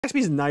XP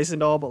is nice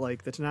and all, but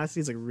like the tenacity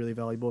is like really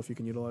valuable if you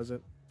can utilize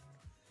it.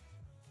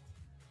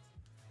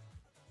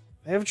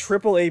 I have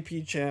triple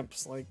AP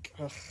champs. Like,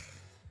 ugh.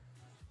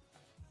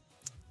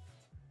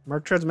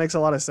 Merc Treads makes a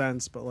lot of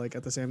sense, but like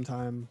at the same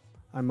time,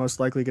 I'm most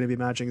likely going to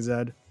be matching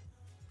Zed.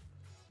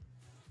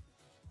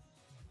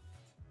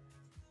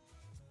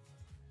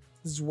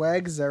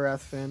 Zwag Zerath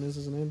fan is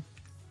his name.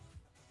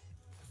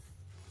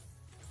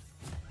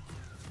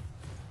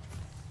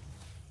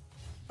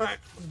 Alright,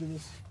 let's do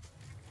this.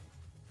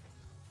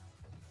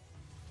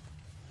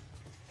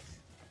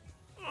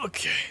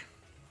 Okay.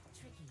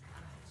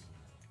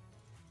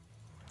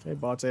 Okay,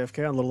 bot's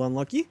AFK. I'm a little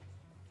unlucky.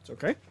 It's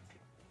okay.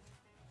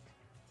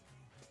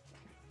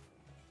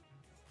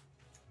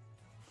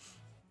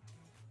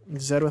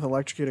 Zed with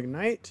Electrocute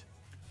Ignite.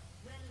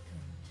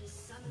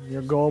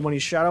 Your goal when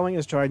he's shadowing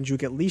is try and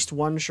juke at least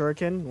one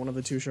shuriken, one of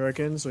the two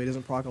shurikens, so he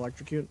doesn't proc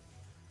Electrocute.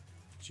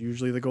 It's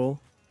usually the goal.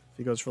 If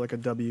he goes for like a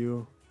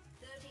W.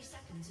 30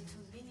 seconds until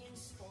minions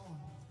spawn.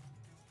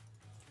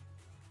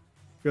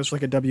 If he goes for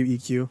like a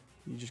WEQ.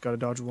 You just gotta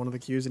dodge one of the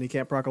Qs, and he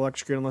can't proc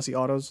Electrocute unless he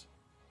autos.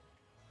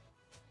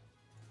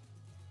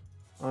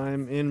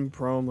 I'm in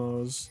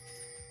promos.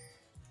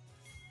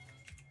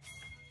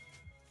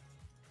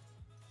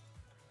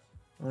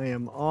 I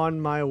am on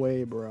my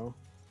way, bro.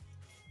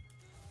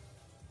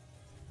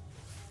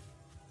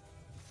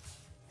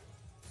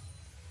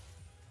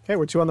 Okay,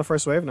 we're 2 on the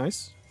first wave.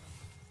 Nice.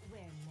 Where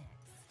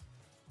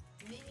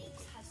next?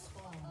 Minions have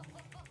spawned.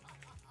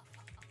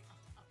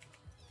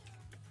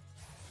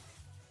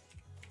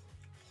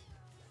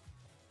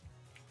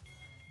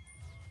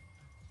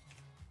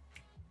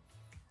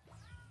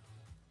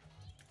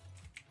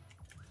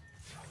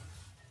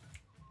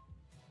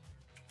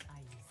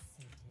 Are you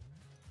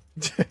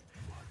certain?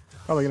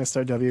 Probably gonna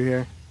start W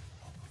here.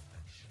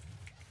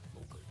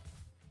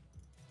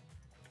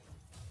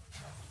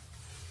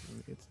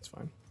 It's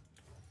fine.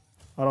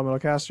 Auto middle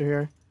caster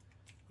here.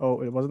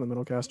 Oh, it wasn't the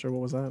middle caster.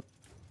 What was that?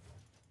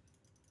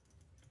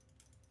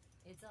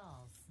 It's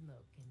all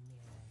smoke and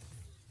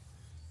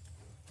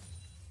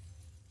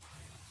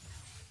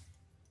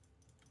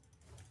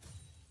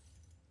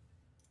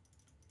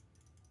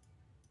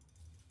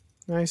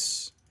mirrors.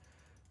 Nice.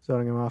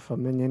 Zoning him off a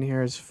minion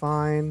here is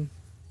fine.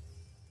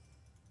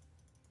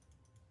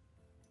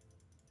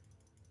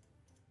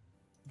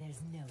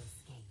 There's no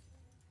escape.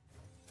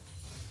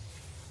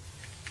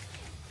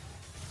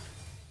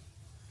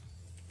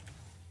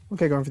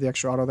 Okay, going for the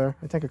extra auto there.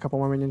 I take a couple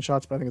more minion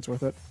shots, but I think it's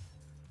worth it.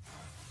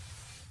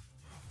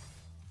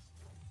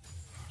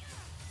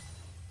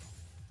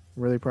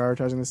 Really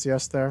prioritizing the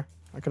CS there.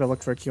 I could have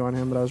looked for a Q on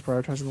him, but I was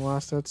prioritizing the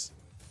last hits.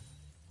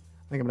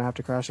 I think I'm going to have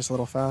to crash this a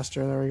little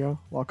faster. There we go.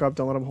 Walk up,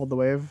 don't let him hold the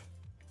wave.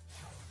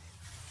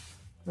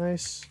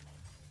 Nice.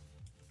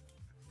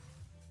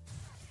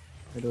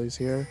 Italy's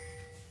here.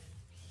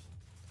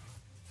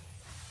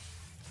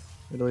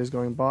 Italy's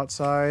going bot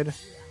side.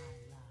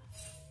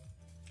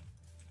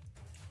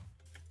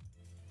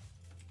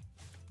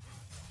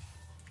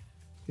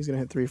 He's going to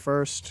hit 3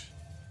 first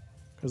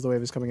because the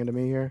wave is coming into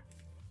me here.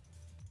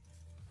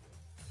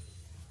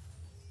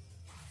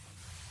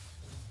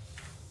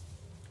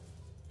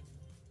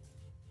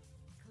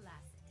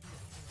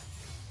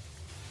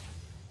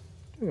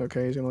 Doing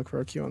okay. He's going to look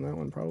for a Q on that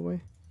one probably.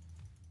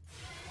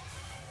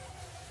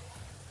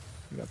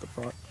 We got the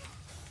proc.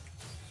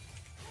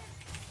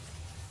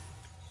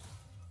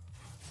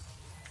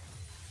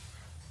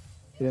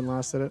 He didn't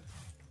last at it.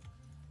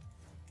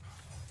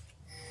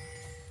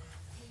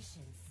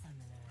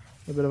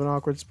 A bit of an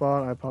awkward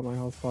spot. I pop my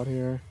health pot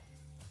here.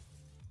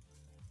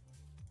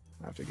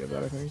 I have to give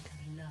that, I think.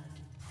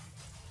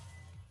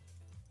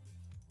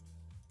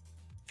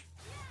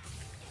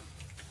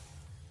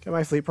 Get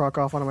my fleet proc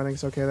off on him. I think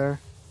it's okay there.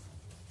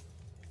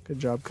 Good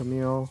job,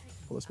 Camille.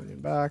 Pull this minion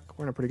back.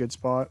 We're in a pretty good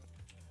spot.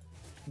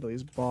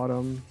 Nidalee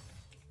bottom.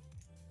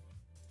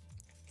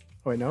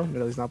 Oh, wait, no?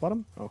 Nidalee's not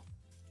bottom? Oh.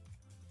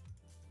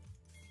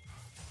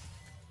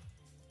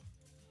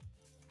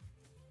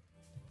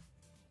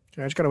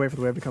 Okay, I just gotta wait for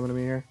the wave to come into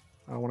me here.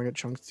 I don't want to get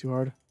chunked too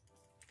hard.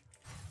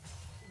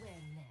 Where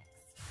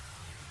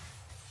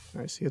next?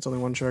 Nice. He hits only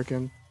one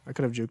shuriken. I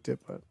could have juked it,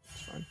 but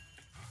it's fine.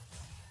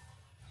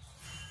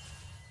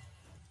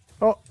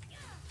 Oh!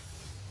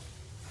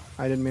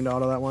 I didn't mean to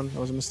auto that one. That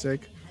was a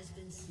mistake. Has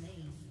been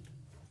slain.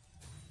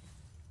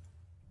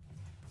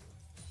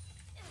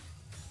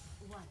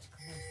 Watch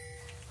close.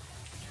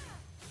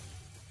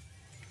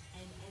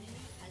 An enemy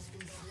has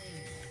been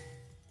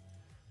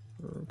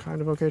slain.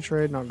 Kind of okay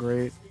trade, not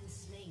great. Has been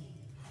slain.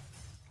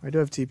 I do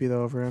have TP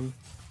though over him.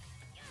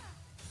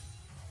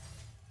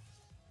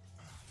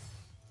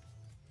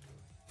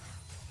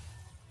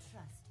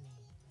 Trust me.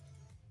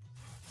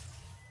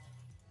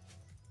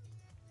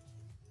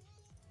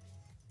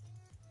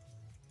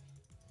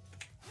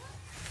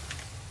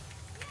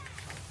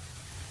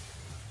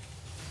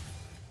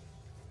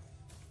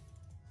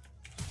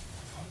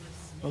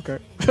 Okay.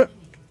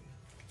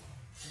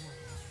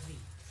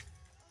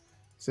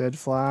 Zed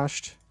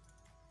flashed.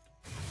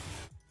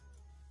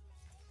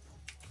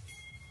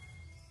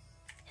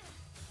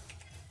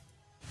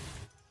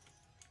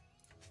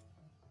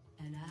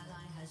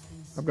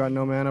 I've got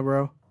no mana,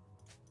 bro. Are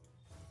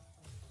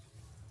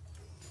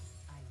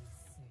you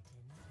certain?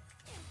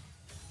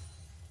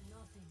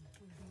 Nothing will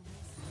be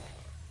wasted.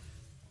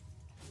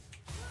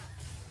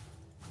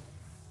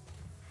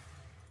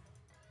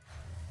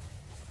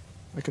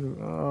 I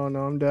can. Oh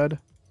no, I'm dead.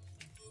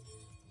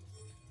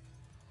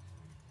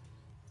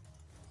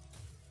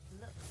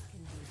 Looks can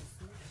be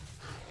deceiving.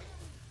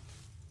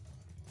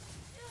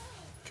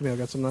 Camille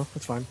gets him though.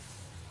 That's fine.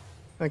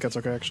 I think that's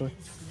okay actually.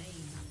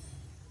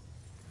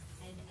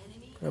 An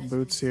enemy Got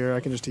boots here. I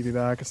can just TP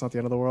back. It's not the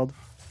end of the world.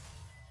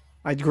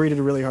 I greeted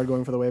really hard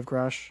going for the wave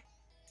crash.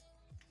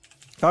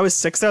 If I was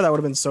 6 there, that would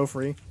have been so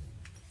free.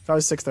 If I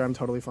was 6 there, I'm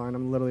totally fine.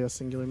 I'm literally a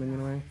singular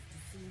minion away.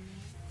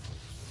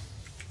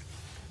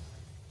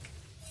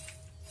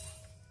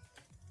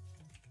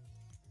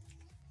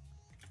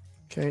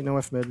 Okay, no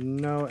F mid.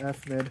 No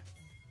F mid.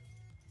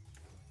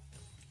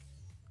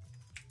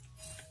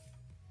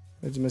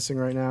 It's missing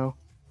right now.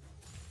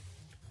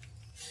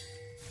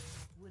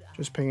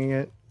 Just pinging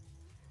it.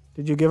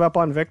 Did you give up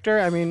on Victor?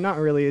 I mean, not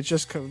really. It's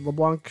just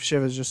LeBlanc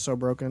Shiv is just so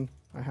broken.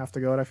 I have to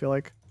go it, I feel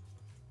like.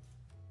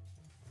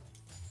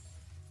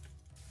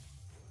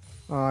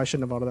 I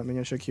shouldn't have auto that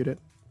minion. I should have queued it.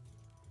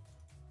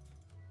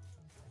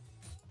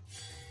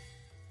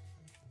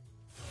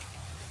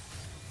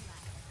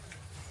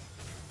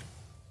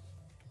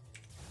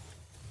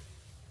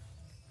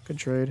 Good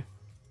trade.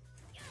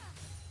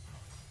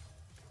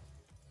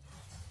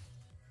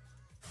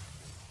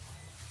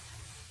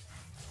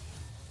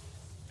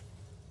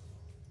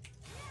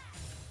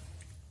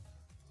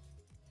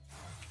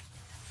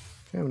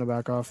 Okay, I'm gonna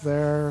back off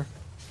there.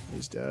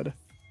 He's dead.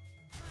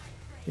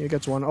 He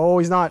gets one. Oh,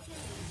 he's not.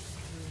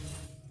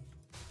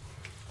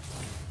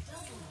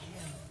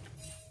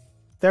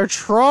 They're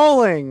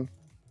trolling.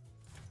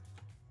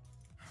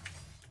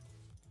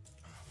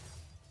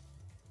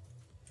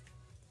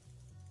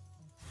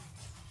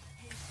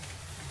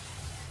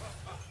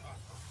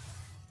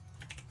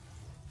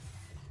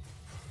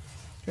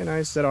 Okay,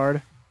 nice.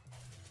 Zedard.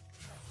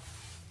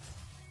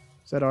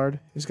 Zedard.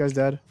 This guy's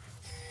dead.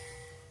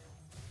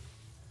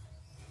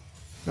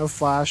 No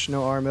flash,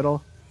 no R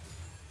middle.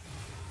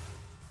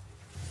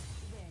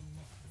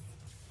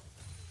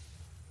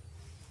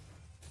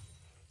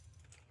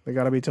 They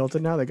gotta be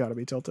tilted now? They gotta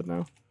be tilted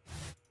now.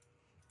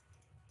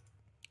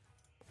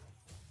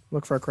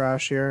 Look for a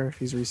crash here if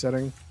he's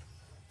resetting.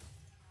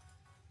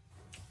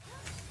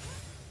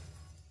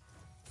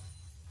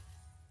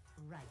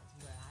 right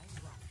where I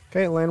want.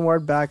 Okay, land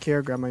ward back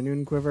here. Grab my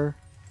Noon Quiver.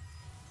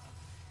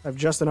 I have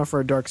just enough for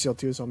a Dark Seal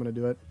too, so I'm gonna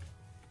do it.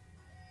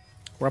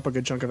 We're up a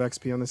good chunk of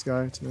XP on this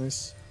guy. It's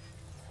nice.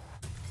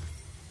 I'm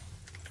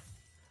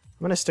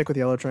gonna stick with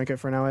Yellow Trinket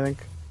for now, I think.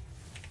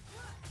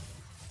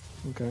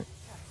 Okay.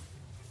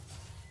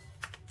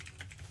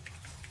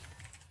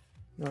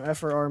 No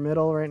F or R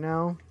middle right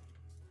now.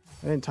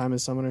 I didn't time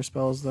his summoner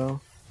spells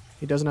though.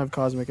 He doesn't have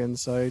Cosmic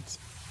Insight.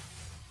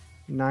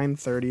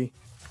 930.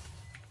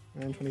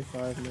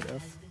 925 mid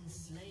F.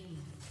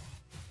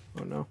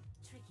 Oh no.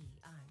 Tricky,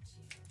 aren't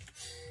you?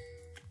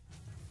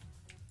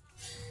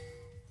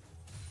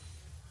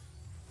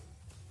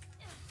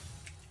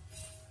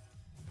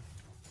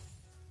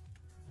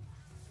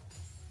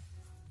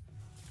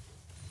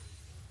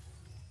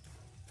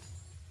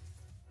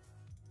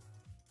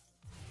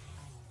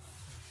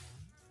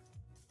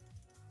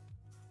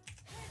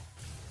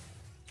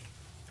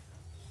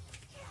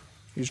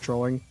 He's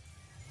trolling.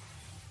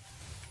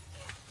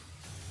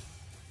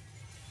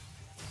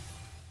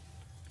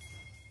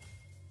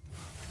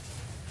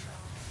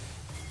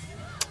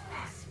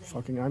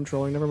 Fucking, I'm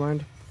trolling. Never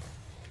mind.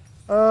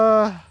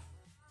 I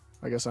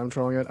guess I'm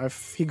trolling it.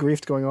 He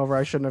griefed going over.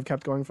 I shouldn't have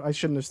kept going. I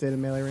shouldn't have stayed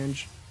in melee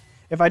range.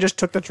 If I just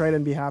took the trade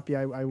and be happy,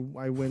 I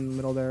win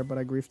middle there, but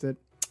I griefed it.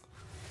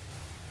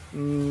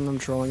 I'm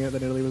trolling it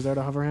that Italy was there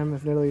to hover him.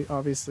 If Italy,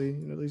 obviously,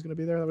 Italy's going to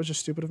be there. That was just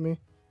stupid of me.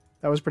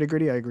 That was pretty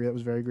greedy. I agree. That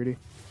was very greedy.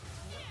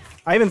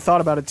 I even thought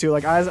about it too.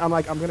 Like, I'm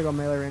like, I'm going to go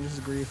melee range. This is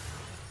grief.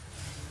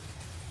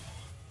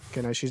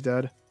 Okay, nice. She's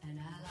dead.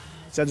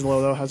 Zed's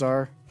low, though. Has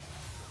R.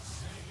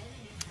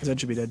 Zed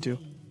should be dead, too.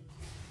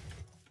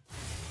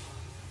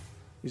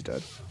 He's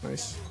dead.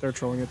 Nice. They're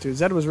trolling it, too.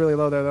 Zed was really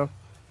low there, though.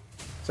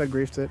 Zed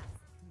griefed it.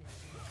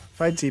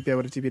 If I had TP, I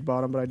would have TP'd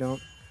bottom, but I don't.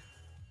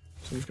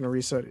 So I'm just going to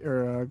reset,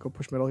 or go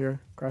push middle here.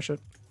 Crash it.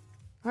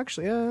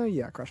 Actually,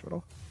 yeah, crash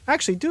middle.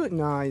 Actually, do it.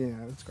 Nah, yeah,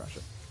 let's crash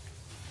it.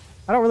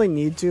 I don't really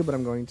need to, but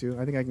I'm going to.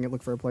 I think I can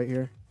look for a plate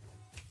here.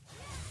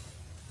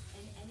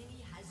 An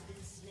enemy has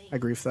been slain. I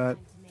grief that.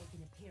 To make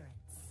an appearance.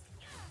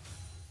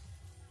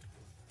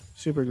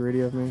 Super greedy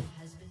of me.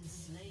 Has been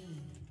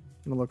slain.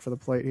 I'm going to look for the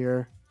plate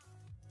here.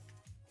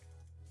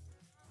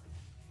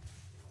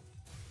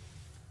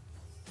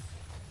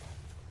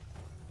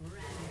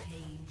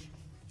 Rampage.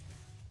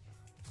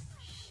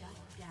 Shut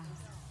down.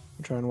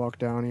 I'm trying to walk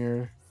down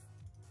here.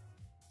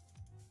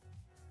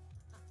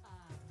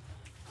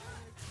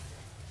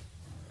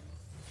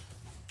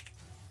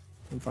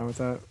 I'm fine with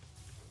that.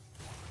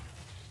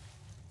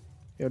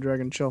 Yo,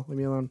 Dragon, chill. Leave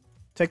me alone.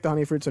 Take the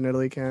honey fruits in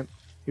Italy, can't.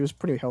 He was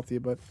pretty healthy,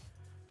 but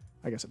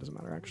I guess it doesn't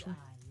matter, actually.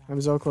 I I'm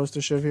so close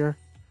to Shiv here.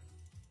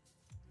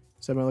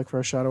 Zed might look for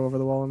a shadow over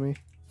the wall on me.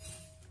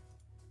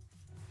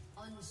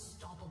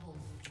 Unstoppable.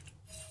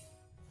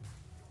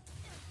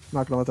 I'm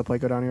not gonna let the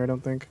plate go down here, I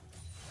don't think.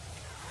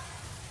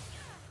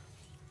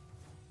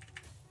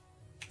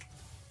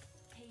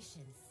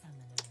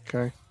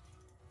 Okay.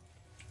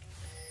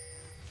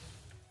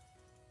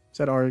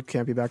 Zed R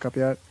can't be back up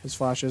yet. His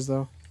flash is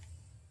though.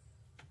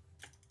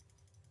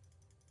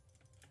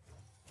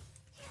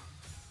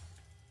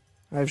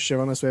 I have Shiv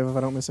on this wave if I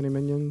don't miss any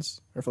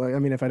minions. Or if I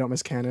mean if I don't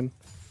miss cannon.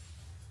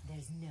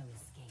 There's no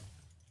escape.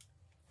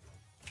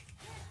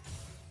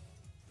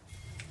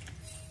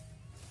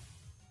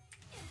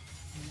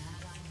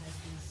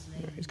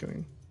 Yeah, he's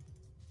getting.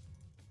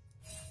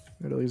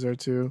 Italy's there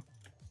too.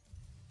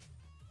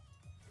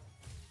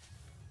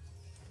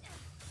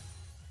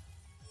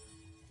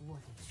 What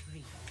a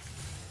treat.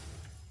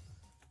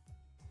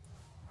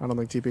 I don't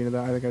think TP into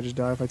that. I think I just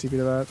die if I TP to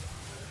that.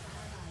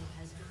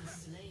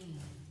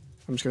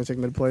 I'm just gonna take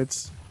mid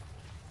plates.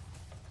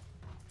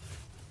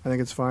 I think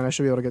it's fine. I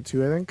should be able to get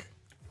two, I think.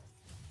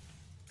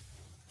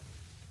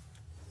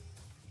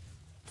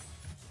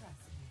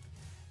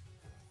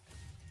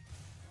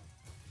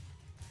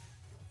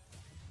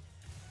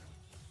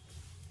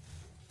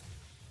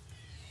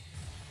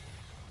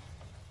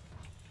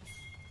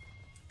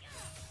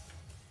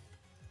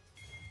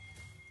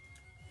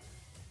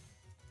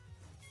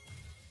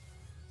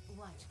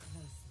 Watch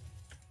closely.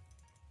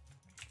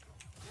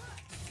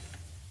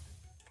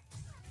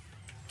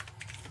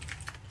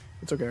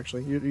 It's okay,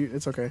 actually.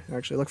 It's okay,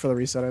 actually. Look for the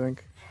reset, I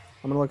think.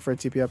 I'm gonna look for a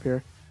TP up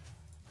here.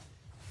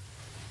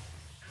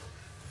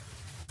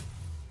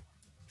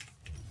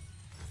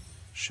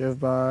 Shiv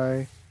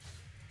by.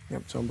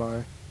 Yep, zone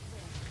by.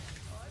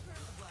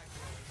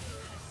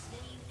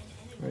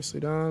 Nicely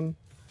done.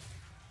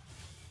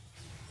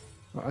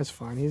 Oh, that's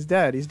fine. He's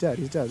dead. He's dead.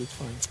 He's dead. It's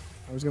fine.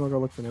 I was gonna go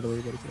look for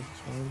Nidalee, but it's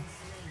fine.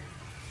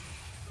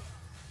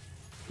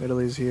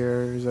 Nidalee's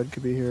here. Zed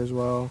could be here as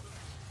well.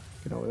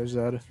 You know, there's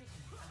Zed.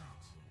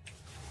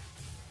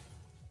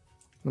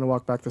 I'm gonna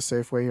walk back the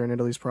safe way here, and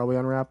Nidalee's probably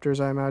on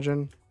Raptors, I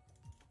imagine.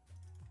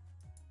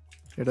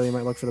 Nidalee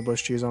might look for the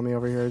bush cheese on me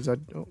over here.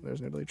 Zed. Oh, there's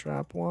Nidalee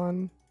trap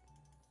one.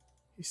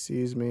 He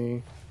sees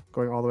me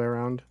going all the way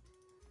around.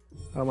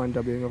 I don't mind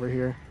Wing over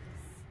here.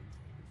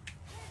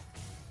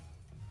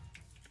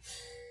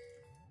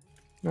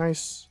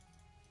 Nice.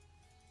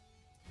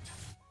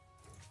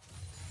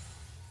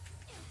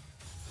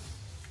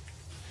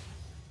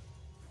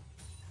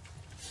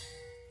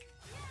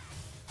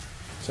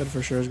 Zed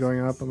for sure is going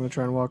up. I'm going to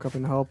try and walk up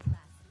and help.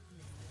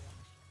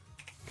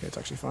 Okay, it's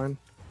actually fine.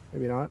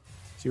 Maybe not.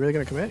 Is he really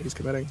going to commit? He's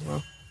committing.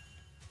 Wow.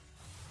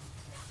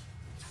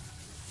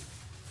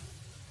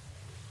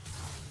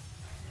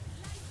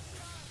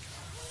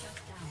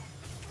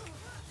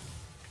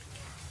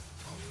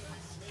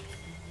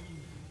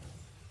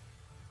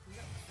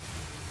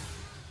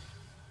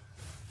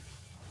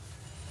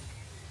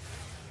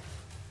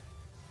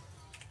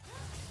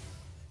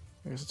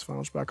 I guess it's fine.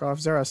 Let's back off.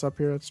 Xerath up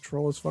here. It's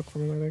troll as fuck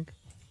from him, I think.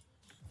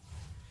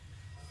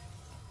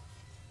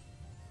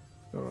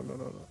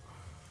 No.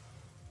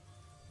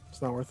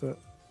 It's not worth it.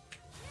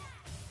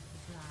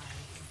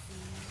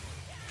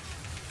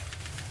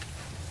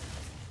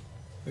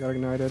 I got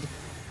ignited.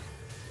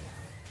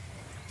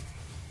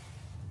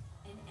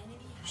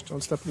 Just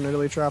don't step in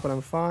Nidalee trap and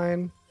I'm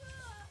fine.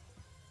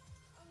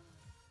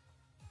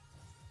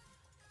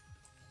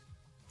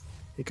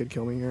 He could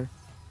kill me here.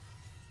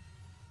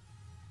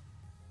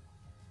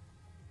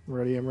 I'm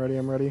ready, I'm ready,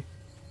 I'm ready.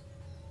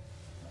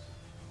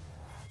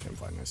 Okay, I'm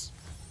fine, nice.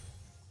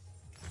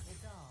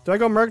 Do I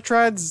go Merc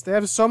Treads? They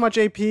have so much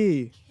AP.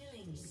 Killing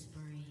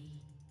spree.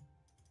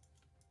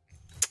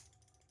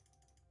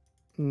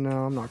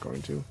 No, I'm not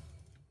going to.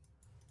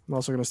 I'm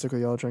also going to stick with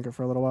Yellow Trinket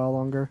for a little while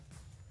longer.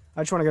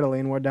 I just want to get a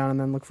lane ward down and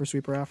then look for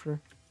Sweeper after.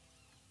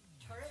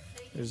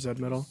 There's Zed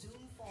middle.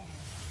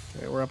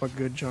 Okay, we're up a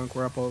good chunk.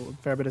 We're up a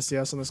fair bit of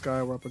CS on this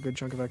guy. We're up a good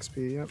chunk of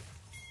XP, yep.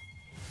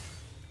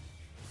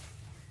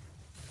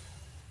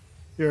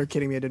 You're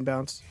kidding me, it didn't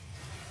bounce.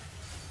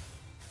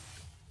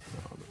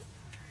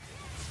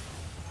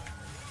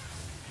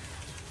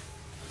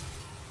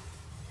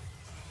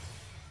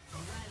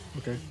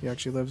 Okay, he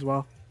actually lives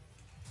well.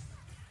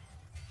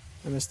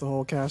 I missed the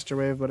whole caster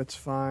wave, but it's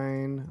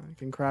fine. I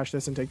can crash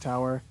this and take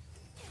tower.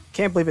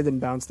 Can't believe it didn't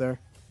bounce there.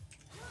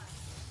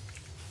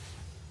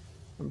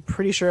 I'm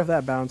pretty sure if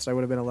that bounced, I would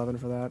have been 11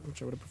 for that,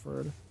 which I would have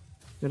preferred.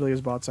 Nidalee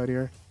is bot side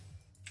here.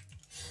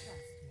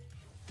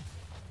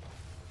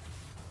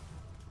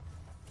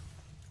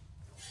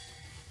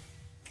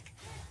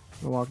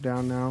 I'm gonna walk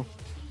down now.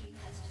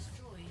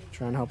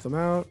 Try and help them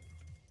out.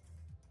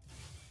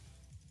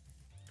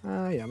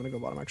 Yeah, I'm gonna go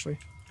bottom actually.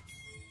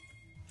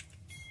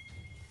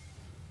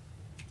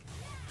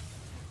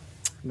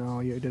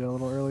 No, you did it a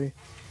little early.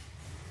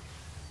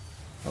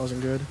 That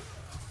wasn't good.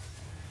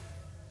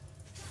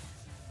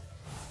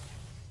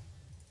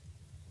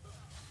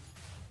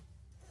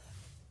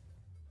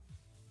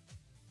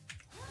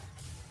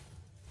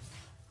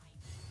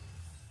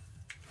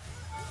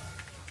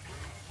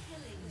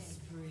 Killing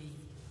spree.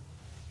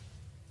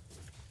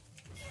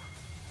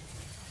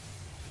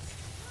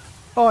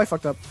 Oh, I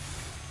fucked up.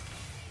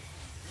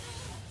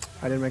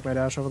 I didn't make my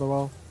dash over the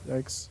wall.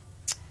 Yikes.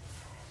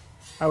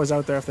 I was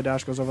out there if the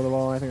dash goes over the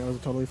wall. I think that was a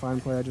totally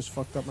fine play. I just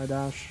fucked up my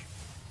dash.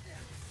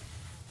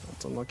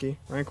 That's unlucky.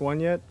 Rank 1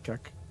 yet?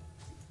 Keck.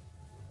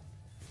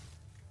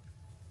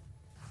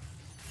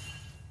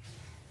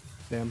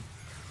 Damn.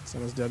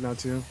 Senna's dead now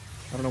too.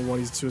 I don't know what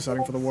he's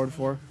suiciding for the ward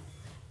for.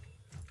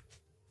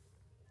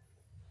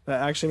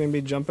 That actually made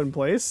me jump in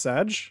place,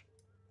 Sag.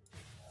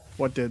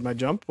 What did my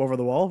jump over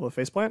the wall with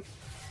faceplant?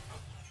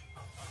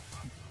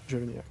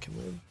 Driven, yeah, can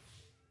live.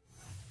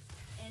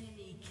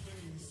 Enemy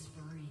killing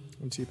spree.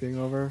 I'm TPing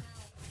over.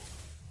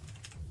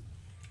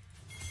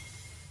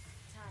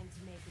 Time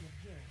to make an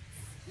appearance.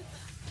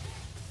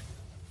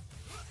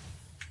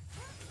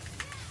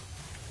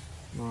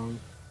 Wrong.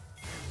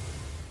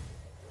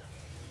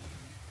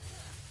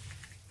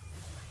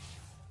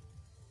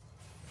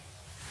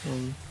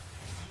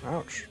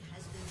 Ouch.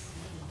 Has been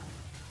slain.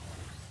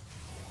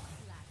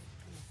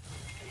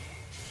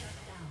 Shut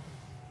down.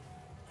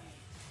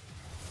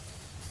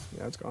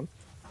 Yeah, it's gone.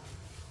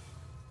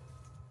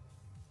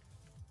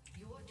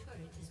 Your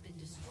turret has been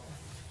destroyed.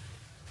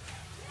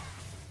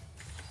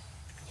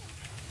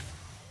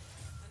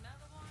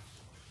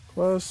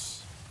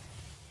 Close.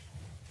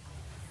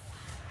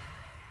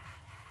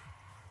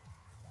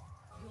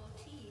 Your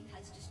team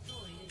has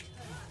destroyed a turret.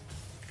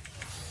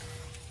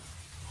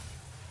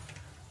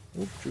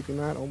 Oop, juking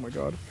that. Oh my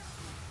god.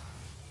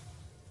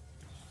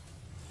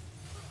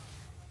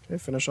 Okay,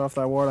 finish off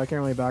that ward. I can't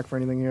really back for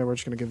anything here. We're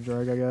just gonna give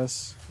drag, I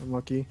guess.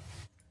 Unlucky.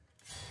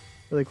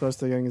 Really close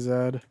to getting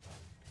Zed.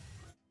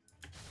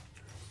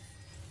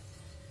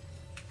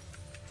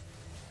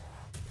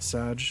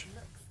 Sag. Looks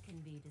can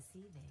be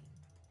deceiving.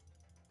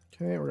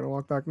 Okay, we're gonna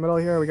walk back middle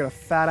here. We got a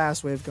fat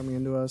ass wave coming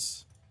into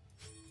us.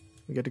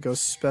 We get to go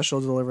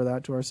special deliver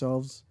that to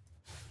ourselves.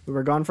 We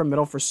were gone from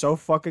middle for so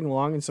fucking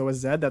long, and so was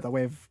Zed, that the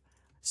wave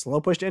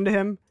slow pushed into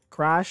him,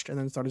 crashed, and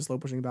then started slow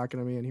pushing back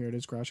into me, and here it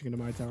is crashing into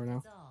my tower now.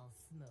 It's all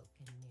smoke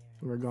and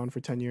mirrors. We were gone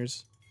for 10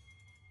 years.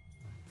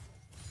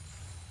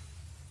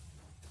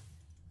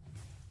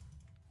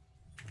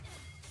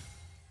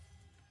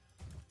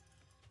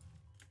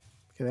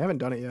 Okay, they haven't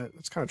done it yet.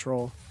 That's kind of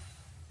troll.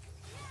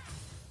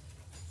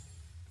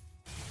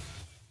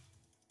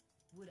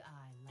 Would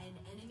I an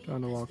enemy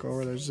Trying to has walk been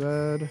over. There's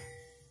slain. Zed.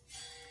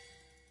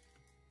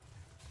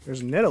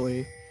 There's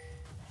Nidalee.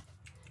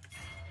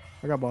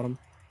 I got bottom.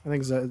 I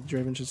think Zed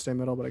Draven should stay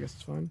middle, but I guess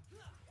it's fine.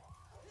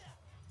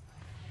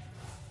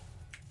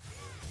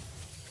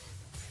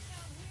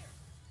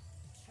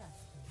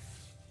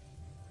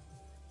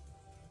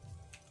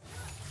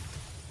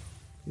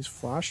 He's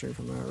flashing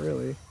from that,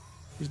 really.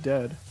 He's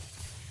dead.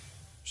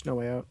 There's no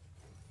way out.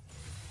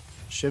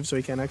 Shiv so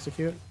he can't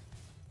execute.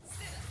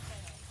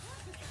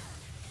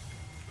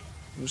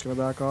 I'm just gonna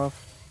back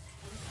off.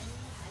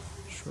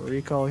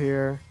 Recall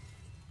here.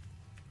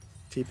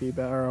 TP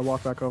back, or I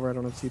walk back over. I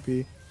don't have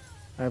TP.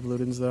 I have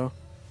Ludens though.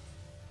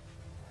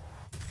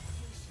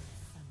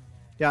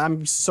 Yeah,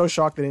 I'm so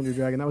shocked they didn't do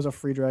dragon. That was a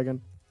free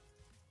dragon.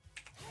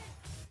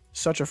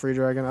 Such a free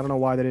dragon. I don't know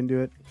why they didn't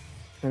do it.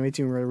 Enemy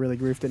team really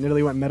griefed it.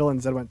 Nidalee went middle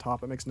and Zed went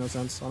top. It makes no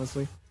sense,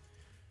 honestly.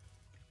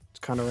 It's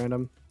kind of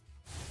random.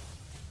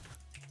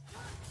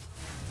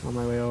 On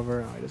my way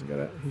over. Oh, he doesn't get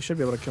it. He should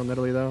be able to kill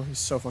Nidalee though. He's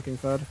so fucking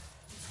fed.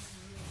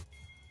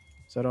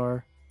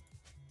 ZR.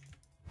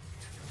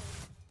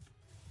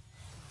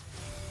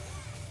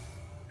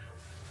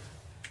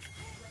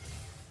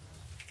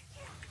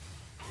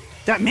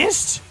 That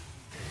missed!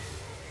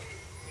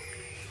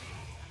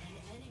 An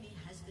enemy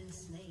has been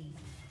slain.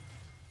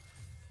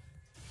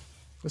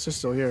 This is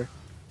still here.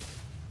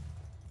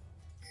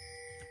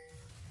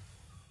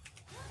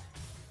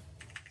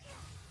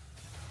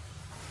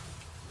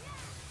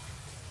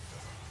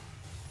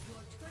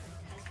 Your turret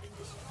has been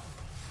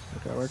destroyed.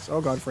 Okay, that works.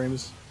 Oh god,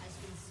 frames. Has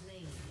been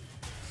slain.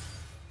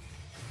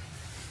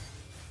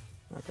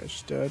 Okay,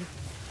 she's dead.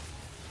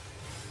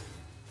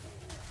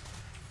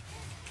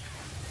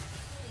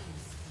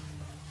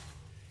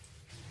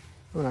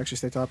 I'm gonna actually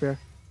stay top here.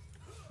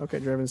 Okay,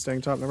 Draven's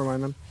staying top. Never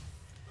mind then.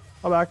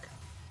 I'll back.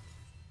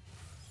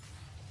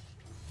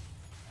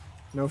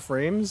 No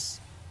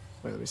frames?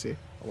 Wait, let me see.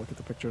 I'll look at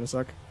the picture in a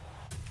sec.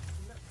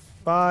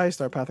 Bye.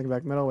 Start pathing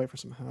back middle. Wait for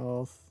some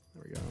health.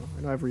 There we go.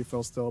 I know I have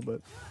refill still,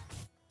 but...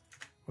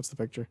 What's the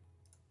picture?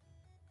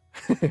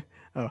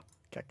 Oh,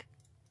 keck.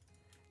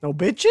 No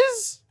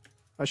bitches?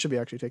 I should be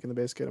actually taking the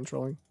base kit. I'm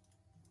trolling.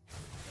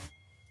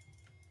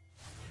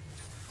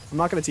 I'm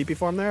not going to TP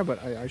farm there,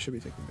 but I should be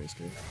taking base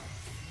kit.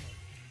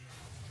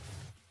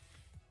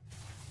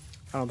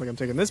 I don't think I'm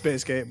taking this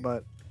base gate,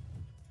 but...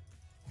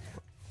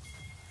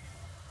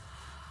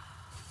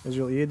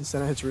 Israel Eid,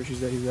 Senna hits root, she's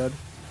dead, he's dead.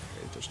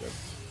 Okay, he touched it.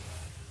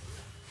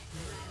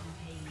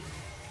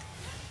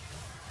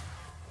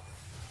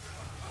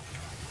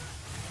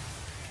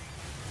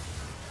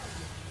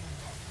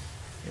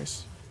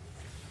 Nice.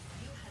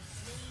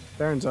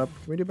 Baron's up.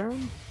 Can we do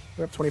Baron?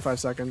 We have 25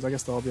 seconds. I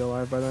guess they'll all be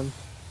alive by then.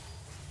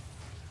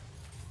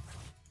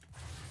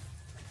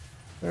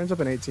 Baron's up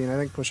in 18. I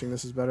think pushing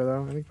this is better,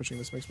 though. I think pushing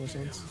this makes more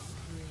sense.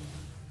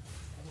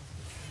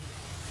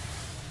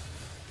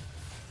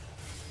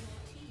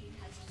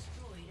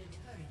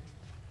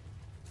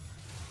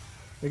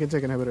 They can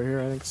take inhibitor here.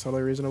 I think it's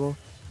totally reasonable.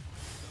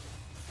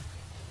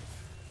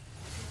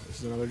 This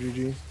is another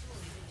GG.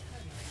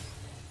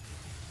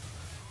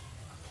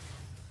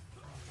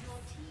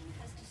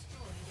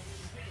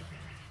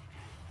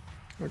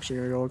 I'm actually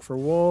gonna go look for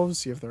wolves,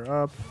 see if they're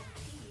up.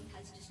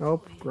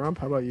 Nope. Grump,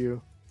 how about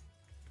you?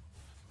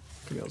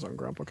 Camille's on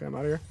Grump. Okay, I'm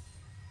out of here.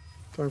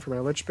 Going for my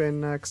Lichbane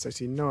next. I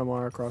see no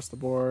MR across the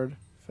board.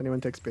 If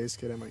anyone takes base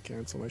kit, I might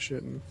cancel my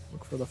shit and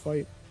look for the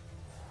fight.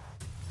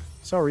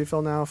 So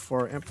refill now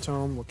for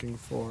Amptome, looking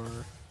for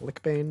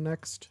Lichbane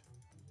next.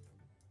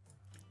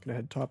 Gonna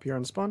head top here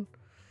on spawn.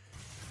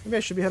 Maybe I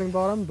should be heading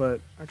bottom,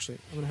 but actually,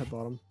 I'm gonna head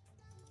bottom.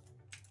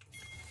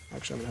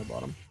 Actually, I'm gonna head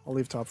bottom. I'll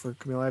leave top for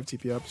Camille. I have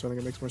TP up, so I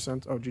think it makes more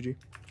sense. Oh, GG.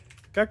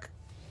 Kek.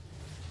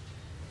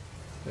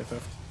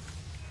 FF.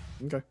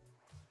 Okay.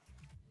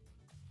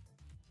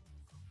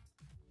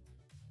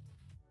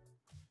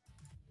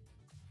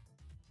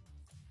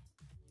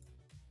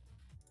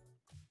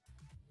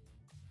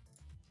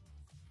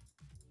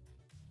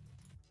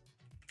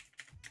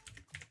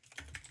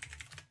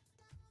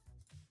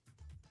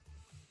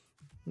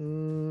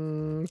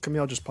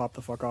 Camille just popped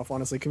the fuck off.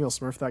 Honestly, Camille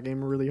smurfed that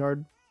game really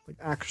hard. Like,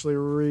 actually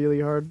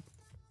really hard.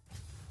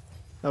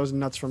 That was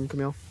nuts from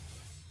Camille.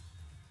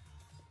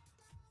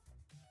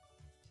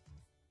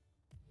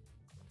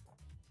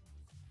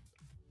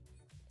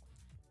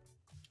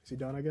 Is he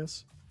done, I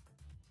guess?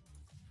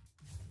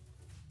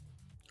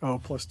 Oh,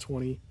 plus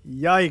 20.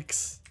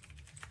 Yikes.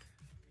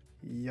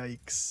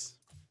 Yikes.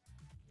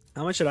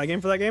 How much did I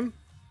gain for that game?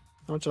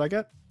 How much did I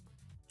get?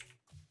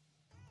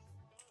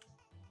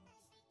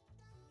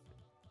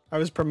 I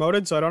was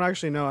promoted, so I don't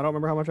actually know. I don't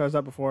remember how much I was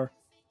at before.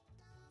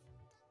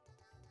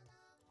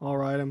 All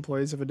right,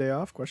 employees have a day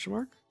off? Question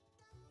mark?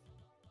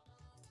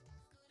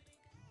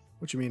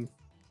 What you mean?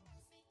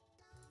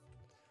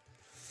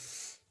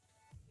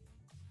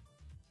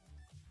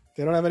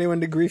 They don't have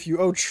anyone to grief you.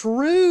 Oh,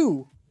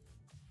 true!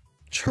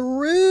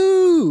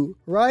 True!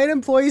 Riot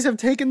employees have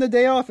taken the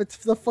day off. It's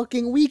the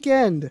fucking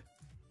weekend.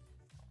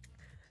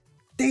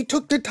 They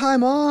took the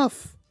time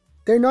off.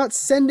 They're not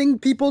sending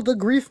people to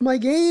grief my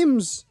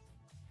games.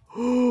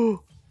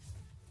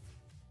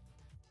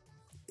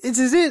 This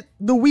is it.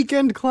 The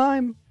weekend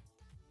climb.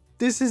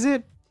 This is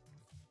it.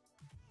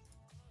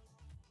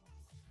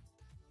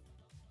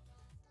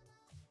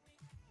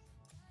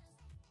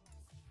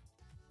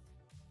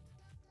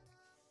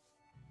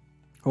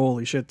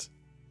 Holy shit.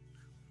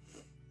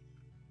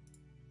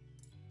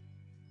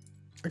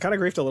 I kind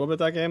of griefed a little bit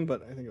that game,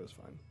 but I think it was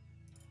fine.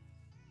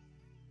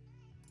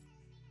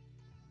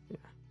 Yeah.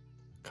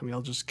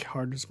 Camille just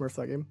hard to smurf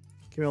that game.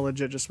 Camille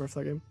legit just smurf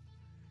that game.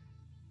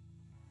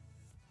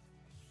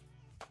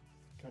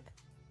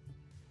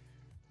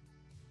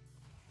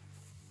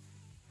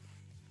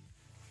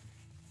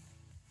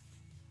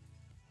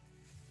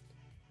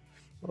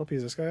 What LP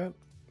is this guy at?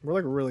 We're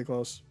like really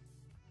close.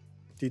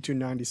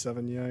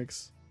 D297,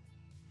 yikes.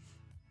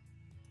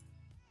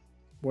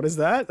 What is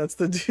that? That's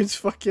the dude's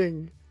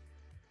fucking...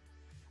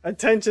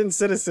 Attention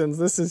citizens,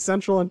 this is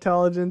Central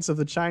Intelligence of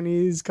the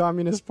Chinese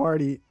Communist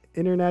Party.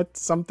 Internet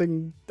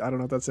something, I don't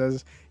know what that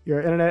says.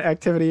 Your internet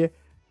activity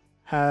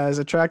has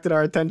attracted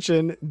our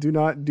attention. Do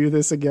not do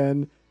this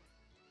again.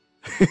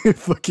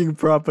 Fucking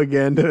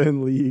propaganda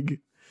in League.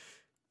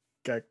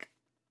 Kek.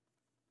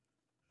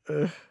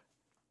 Ugh.